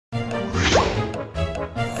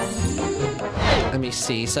Let me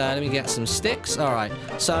see. So let me get some sticks. All right.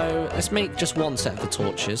 So let's make just one set of the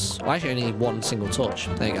torches. Well, actually, only need one single torch.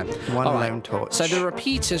 There you go. One All lone torch. So the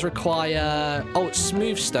repeaters require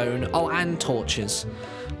smooth stone. Oh, and torches.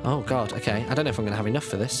 Oh God. Okay. I don't know if I'm gonna have enough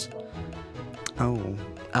for this. Oh.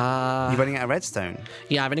 You're running out of redstone.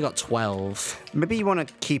 Yeah, I've only got 12. Maybe you want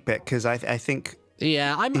to keep it because I think.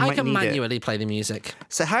 Yeah, I can manually play the music.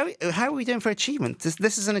 So how are we doing for achievement?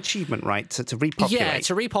 This is an achievement, right? To repopulate. Yeah,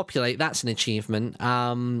 to repopulate, that's an achievement.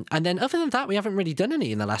 And then other than that, we haven't really done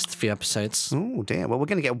any in the last few episodes. Oh dear. Well, we're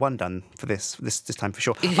going to get one done for this time for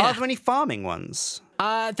sure. Yeah. Are there any farming ones?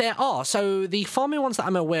 There are. So the farming ones that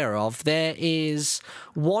I'm aware of, there is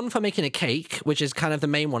one for making a cake, which is kind of the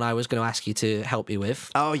main one I was going to ask you to help me with.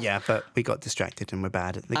 Oh, yeah, but we got distracted and we're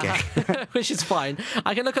bad at the game. Which is fine.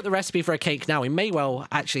 I can look at the recipe for a cake now. We may well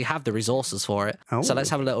actually have the resources for it. Oh. So let's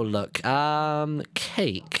have a little look.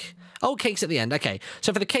 Cake. Oh, cake's at the end. Okay.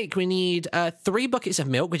 So for the cake, we need 3 buckets of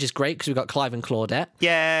milk, which is great because we've got Clive and Claudette.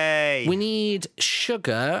 Yay! We need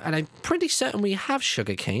sugar, and I'm pretty certain we have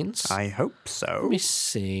sugar canes. I hope so. Let me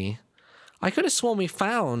see. I could have sworn we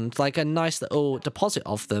found like a nice little deposit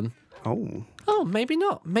of them. Oh. Oh, maybe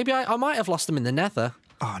not. Maybe I might have lost them in the nether.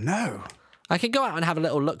 Oh, no. I could go out and have a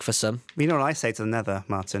little look for some. You know what I say to the nether,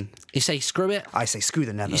 Martin? You say screw it? I say screw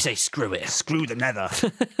the nether. You say screw it. Screw the nether.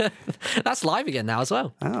 That's live again now as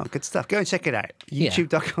well. Oh, good stuff. Go and check it out. Yeah.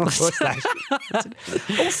 YouTube.com/.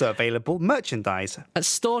 Also available merchandise. At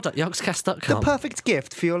store.yogscast.com. The perfect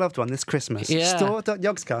gift for your loved one this Christmas. Yeah.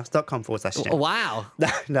 Store.yogscast.com/gin. Wow.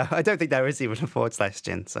 No, I don't think there is even a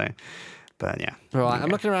 /gin, so... But yeah. Right, okay. I'm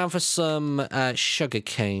looking around for some sugar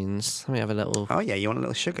canes. Let me have a little... Oh, yeah, you want a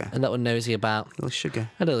little sugar? A little nosy about. A little sugar.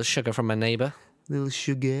 A little sugar from my neighbour. Little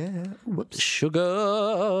sugar. Whoops. Sugar.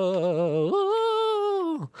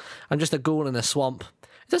 Ooh. I'm just a ghoul in a swamp.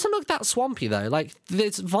 It doesn't look that swampy, though. Like,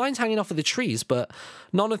 there's vines hanging off of the trees, but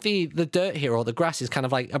none of the dirt here or the grass is kind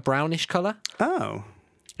of like a brownish colour. Oh.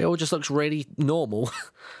 It all just looks really normal.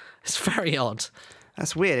 It's very odd.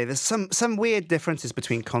 That's weird. There's some weird differences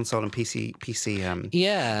between console and PC.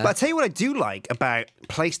 Yeah. But I tell you what I do like about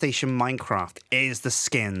PlayStation Minecraft is the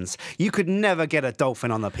skins. You could never get a dolphin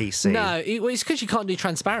on the PC. No, it's because you can't do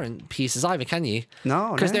transparent pieces either, can you?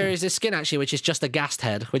 No, Because there is a skin, actually, which is just a ghast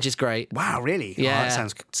head, which is great. Wow, really? Yeah. Oh, that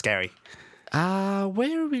sounds scary.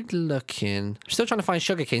 Where are we looking? I'm still trying to find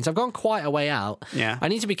sugar canes. I've gone quite a way out. Yeah. I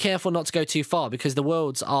need to be careful not to go too far because the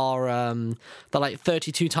worlds are they're like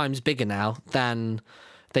 32 times bigger now than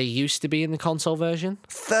they used to be in the console version.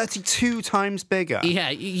 32 times bigger? Yeah,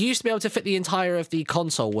 you used to be able to fit the entire of the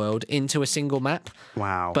console world into a single map.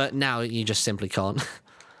 Wow. But now you just simply can't.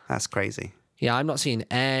 That's crazy. Yeah, I'm not seeing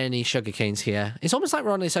any sugar canes here. It's almost like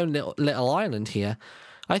we're on its own little island here.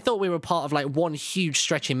 I thought we were part of like one huge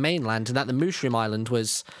stretching mainland and that the Mushroom Island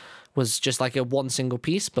was just like a one single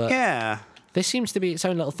piece, but yeah, this seems to be its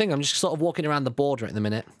own little thing. I'm just sort of walking around the border at the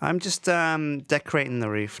minute. I'm just decorating the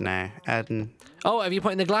roof now. Adding... Oh, have you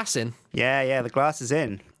put in the glass in? Yeah, the glass is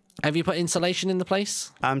in. Have you put insulation in the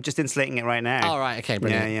place? I'm just insulating it right now. Oh, right, okay,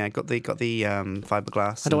 brilliant. Yeah, got the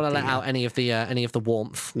fiberglass. I don't want to let out any of the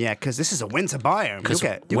warmth. Yeah, because this is a winter biome.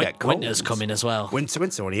 You'll get cold. Winter's coming as well.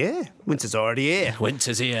 Winter's already here. Winter's already here.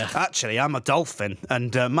 Winter's here. Actually, I'm a dolphin,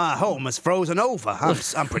 and my home has frozen over.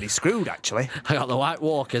 I'm pretty screwed, actually. I got the White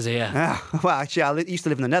Walkers here. Well, actually, I used to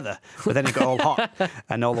live in the Nether, but then it got all hot,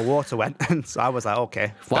 and all the water went, and so I was like,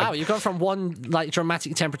 okay. Wow, you've gone from one like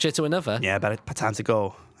dramatic temperature to another. Yeah, but time to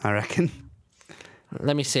go, I reckon.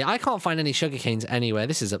 Let me see. I can't find any sugar canes anywhere.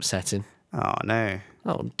 This is upsetting. Oh, no.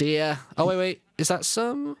 Oh, dear. Oh, wait. Is that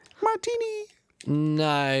some... Martini?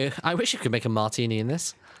 No. I wish you could make a martini in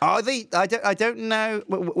this. Oh, I don't know.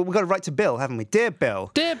 We've got to write to Bill, haven't we? Dear Bill.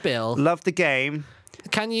 Dear Bill. Love the game.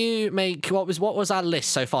 Can you make... What was our list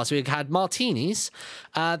so far? So we had martinis.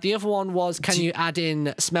 The other one was, can you add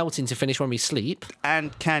in smelting to finish when we sleep?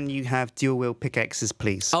 And can you have dual-wheel pickaxes,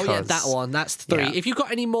 please? Oh, yeah, that one. That's 3. Yeah. If you've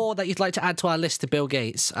got any more that you'd like to add to our list to Bill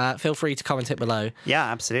Gates, feel free to comment it below. Yeah,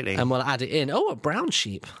 absolutely. And we'll add it in. Oh, a brown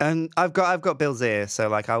sheep. And I've got Bill's ear, so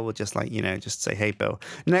like I will just just say, hey, Bill.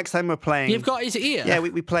 Next time we're playing... You've got his ear? Yeah,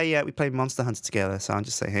 we play Monster Hunter together, so I'll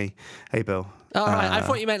just say, hey, Bill. Oh, right. I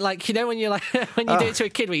thought you meant like, you know, when you're like, when you do it to a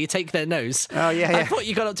kid where you take their nose. Oh, yeah. I thought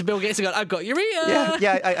you got up to Bill Gates and gone, I've got your ear.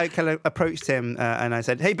 Yeah, I kind of approached him and I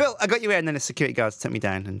said, hey, Bill, I got your ear. And then the security guards took me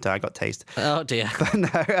down and I got tased. Oh, dear. But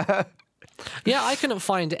no. Yeah, I couldn't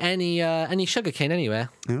find any sugarcane anywhere.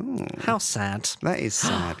 Oh, how sad. That is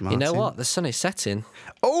sad, Martin. You know what? The sun is setting.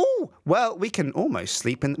 Oh, well, we can almost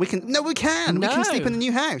sleep in... We can sleep in the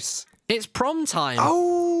new house. It's prom time.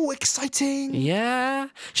 Oh, Ooh, exciting. Yeah.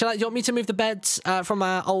 Do you want me to move the beds from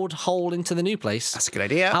our old hole into the new place? That's a good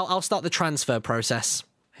idea. I'll start the transfer process.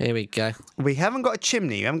 Here we go. We haven't got a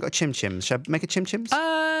chimney. We haven't got a chim-chims. Should I make a chim-chims?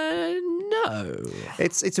 No.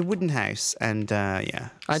 It's a wooden house, and yeah.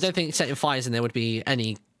 I don't think setting fires in there would be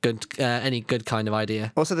any good kind of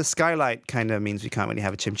idea. Also, the skylight kind of means we can't really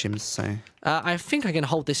have a chim-chims, so... I think I can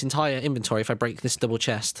hold this entire inventory if I break this double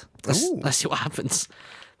chest. Let's see what happens.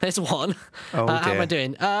 There's one. Oh, how am I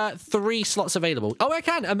dear. doing? 3 slots available. Oh, I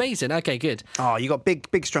can. Amazing. Okay, good. Oh, you got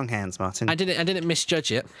big, strong hands, Martin. I didn't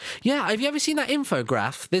misjudge it. Yeah, have you ever seen that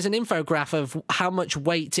infograph? There's an infograph of how much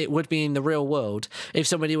weight it would be in the real world if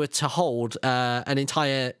somebody were to hold an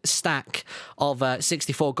entire stack of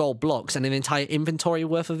 64 gold blocks and an entire inventory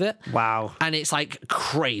worth of it. Wow. And it's like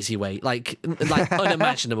crazy weight, like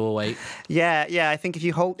unimaginable weight. Yeah. I think if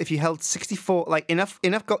you held 64, like enough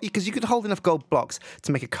gold, because you could hold enough gold blocks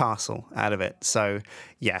to make a castle out of it. So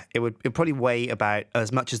yeah, it'd probably weigh about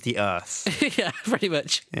as much as the Earth. Yeah, pretty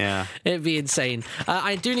much. Yeah, it'd be insane.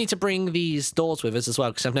 I do need to bring these doors with us as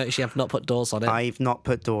well because I've noticed you have not put doors on it. I've not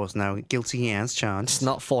put doors. No, guilty as charged. It's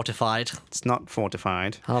not fortified. It's not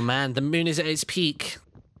fortified. Oh man, the moon is at its peak.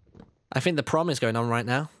 I think the prom is going on right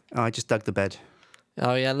now. Oh, I just dug the bed.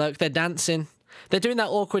 Oh yeah, look, they're dancing. They're doing that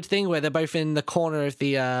awkward thing where they're both in the corner of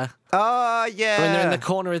the... Oh, yeah. When they're in the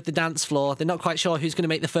corner of the dance floor. They're not quite sure who's going to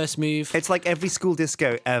make the first move. It's like every school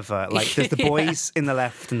disco ever. Like, there's the boys in the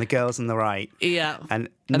left and the girls in the right. Yeah. And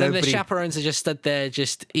then the chaperones are just stood there,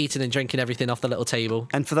 just eating and drinking everything off the little table.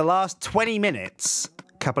 And for the last 20 minutes...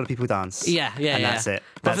 couple of people dance. Yeah. And that's it.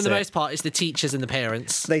 But for the most part, it's the teachers and the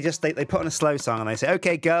parents. They put on a slow song and they say,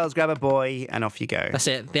 okay, girls, grab a boy, and off you go. That's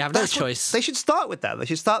it. They have no choice. They should start with that. They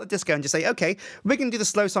should start the disco and just say, okay, we're going to do the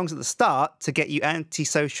slow songs at the start to get you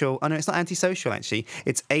antisocial. Oh, no, it's not antisocial, actually.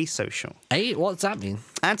 It's asocial. What does that mean?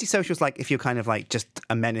 Antisocial is like if you're kind of like just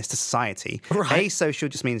a menace to society. Right. Asocial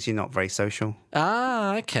just means you're not very social.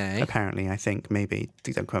 Ah, okay. Apparently, I think, maybe.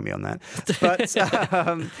 Don't quote me on that. But,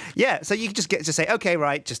 yeah, so you just get to say, okay,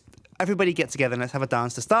 right, just everybody get together and let's have a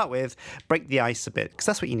dance to start with, break the ice a bit, because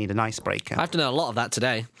that's what you need, an icebreaker. I've done a lot of that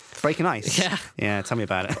today. Breaking ice? Yeah. Yeah, tell me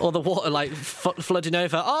about it. Or the water, like, flooding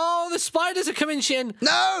over. Oh, the spiders are coming, Shin!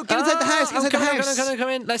 No! Get inside the house! Get inside the house! Come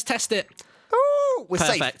in. Let's test it. Ooh, we're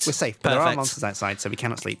Perfect. safe. We're safe. But there are monsters outside, so we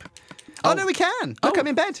cannot sleep. Oh, no, we can. Look, I'm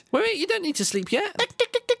in bed. Wait, you don't need to sleep yet.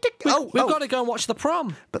 We've got to go and watch the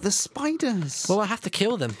prom. But the spiders. Well, I have to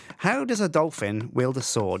kill them. How does a dolphin wield a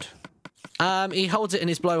sword? He holds it in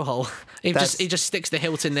his blowhole. He just sticks the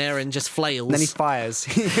hilt in there and just flails. And then he fires.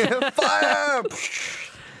 Fire!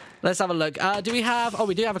 Let's have a look. Do we have... Oh,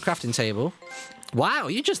 we do have a crafting table. Wow,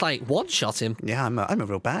 you just, like, one-shot him. Yeah, I'm a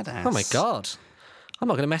real badass. Oh, my God. I'm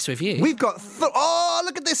not going to mess with you. We've got... oh,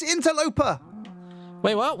 look at this interloper.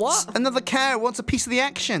 Wait, what? Another cow wants a piece of the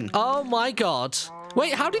action. Oh, my God.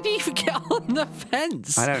 Wait, how did he even get on the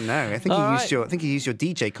fence? I don't know. I think he used your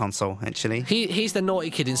DJ console, actually. He's the naughty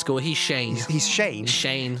kid in school. He's Shane. He's Shane?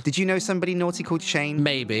 Shane. Did you know somebody naughty called Shane?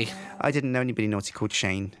 Maybe. I didn't know anybody naughty called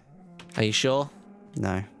Shane. Are you sure?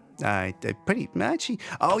 No. Pretty actually.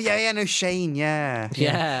 Oh yeah, no, Shane. Yeah.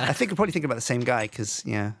 Yeah. I think we're probably thinking about the same guy because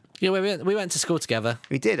yeah. Yeah, we went to school together.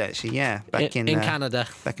 We did actually. Yeah, back in Canada.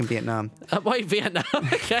 Back in Vietnam. Wait, Vietnam.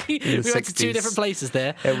 Okay. We went to 2 different places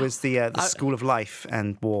there. It was the School of Life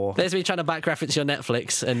and War. There's me trying to back reference your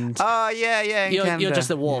Netflix and. Oh yeah. You're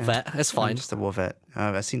just a war vet. That's fine. I'm just a war vet.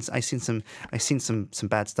 I've seen some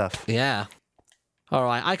bad stuff. Yeah. All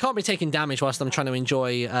right, I can't be taking damage whilst I'm trying to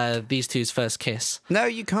enjoy these two's first kiss. No,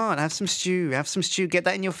 you can't. Have some stew. Get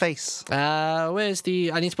that in your face. Where's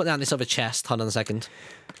the... I need to put down this other chest. Hold on a second.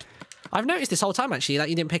 I've noticed this whole time, actually, that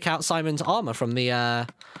you didn't pick out Simon's armour from the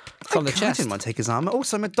chest. I didn't want to take his armour.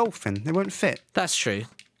 Also, I'm a dolphin. They won't fit. That's true.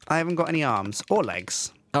 I haven't got any arms or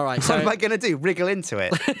legs. All right, so... What am I going to do? Wriggle into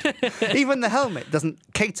it? Even the helmet doesn't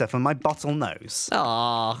cater for my bottlenose.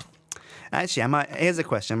 Aww. Actually, here's a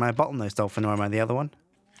question. Am I a bottlenose dolphin or am I the other one?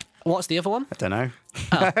 What's the other one? I don't know.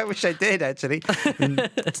 Oh. I wish I did, actually.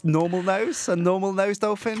 It's normal nose? A normal nose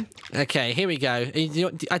dolphin? Okay, here we go.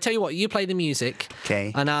 I tell you what, you play the music.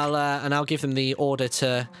 Okay. And I'll give them the order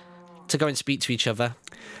to go and speak to each other.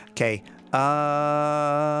 Okay.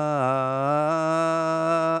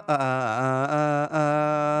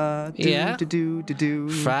 Yeah.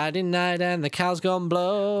 Friday night and the cow's gone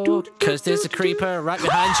blow, 'cause there's a creeper right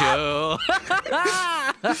behind you.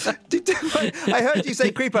 I heard you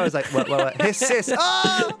say creeper. I was like, well, hiss.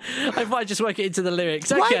 Oh! I might just work it into the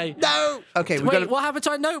lyrics. Okay. What? No. Okay. Wait, what happened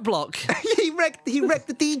to our note block? He wrecked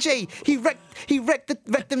the DJ. He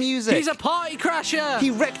wrecked the music. He's a party crasher.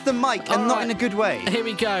 He wrecked the mic, and not in a good way. Here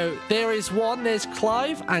we go. There is one. There's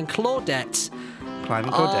Clive and Claudette. Clive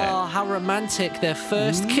and Claudette. Oh, how romantic. Their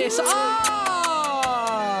first kiss.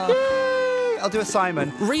 Oh! Yay! I'll do a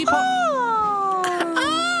Simon.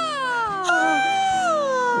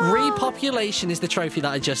 Repopulation is the trophy that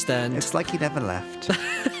I just earned. It's like he never left.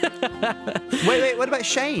 Wait, what about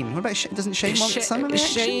Shane? What about Shane? Doesn't Shane want some reaction?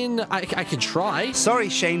 Shane, I could try. Sorry,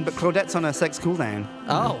 Shane, but Claudette's on her sex cooldown.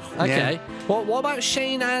 Oh, okay. Yeah. What about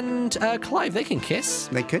Shane and Clive? They can kiss.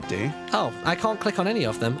 They could do. Oh, I can't click on any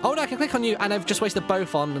of them. Oh, no, I can click on you, and I've just wasted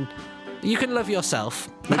both on. And you can love yourself.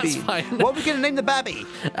 That's fine. What are we going to name the babby?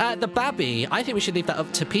 The babby. I think we should leave that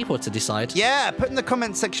up to people to decide. Yeah, put in the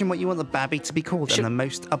comment section what you want the babby to be called, and the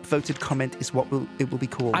most upvoted comment is what it will be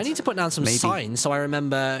called. I need to put down some signs so I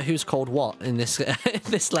remember who's called what in this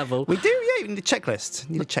this level. We do, yeah. You need a checklist.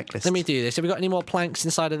 Let me do this. Have we got any more planks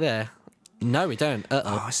inside of there? No, we don't.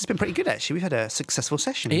 Oh, this has been pretty good, actually. We've had a successful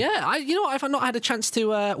session. Yeah, you know what? I've not had a chance to...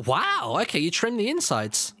 wow, okay, you trimmed the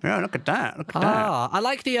insides. Yeah, look at that. Look at that. I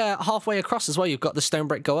like the halfway across as well. You've got the stone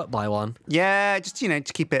brick go up by one. Yeah, just, to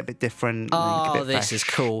keep it a bit different. Oh, this is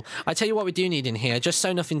cool. I tell you what we do need in here, just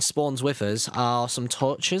so nothing spawns with us, are some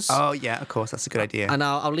torches. Oh, yeah, of course. That's a good idea. And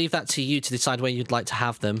I'll leave that to you to decide where you'd like to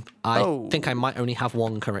have them. I think I might only have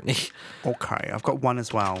one currently. Okay, I've got one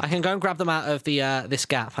as well. I can go and grab them out of the this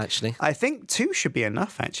gap, actually. I think 2 should be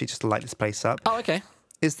enough, actually, just to light this place up. Oh, okay.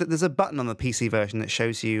 Is that there's a button on the PC version that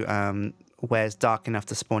shows you where's dark enough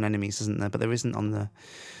to spawn enemies, isn't there? But there isn't on the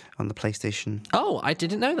PlayStation. Oh, I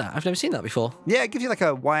didn't know that. I've never seen that before. Yeah, it gives you like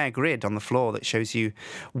a wire grid on the floor that shows you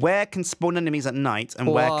where can spawn enemies at night and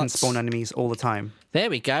where can spawn enemies all the time. There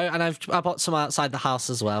we go. And I bought some outside the house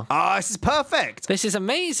as well. Oh, this is perfect. This is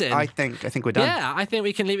amazing. I think we're done. Yeah, I think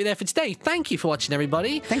we can leave it there for today. Thank you for watching,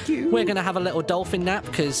 everybody. Thank you. We're going to have a little dolphin nap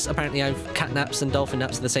because apparently cat naps and dolphin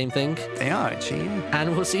naps are the same thing. They are, actually. Yeah.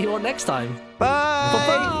 And we'll see you all next time. Bye.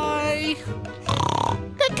 Bye-bye.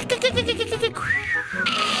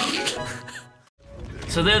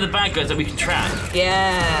 So they're the bad guys that we can track.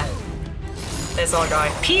 Yeah. There's our guy.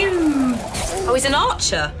 Pew! Oh, he's an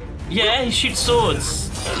archer. Yeah, he shoots swords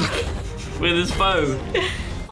with his bow.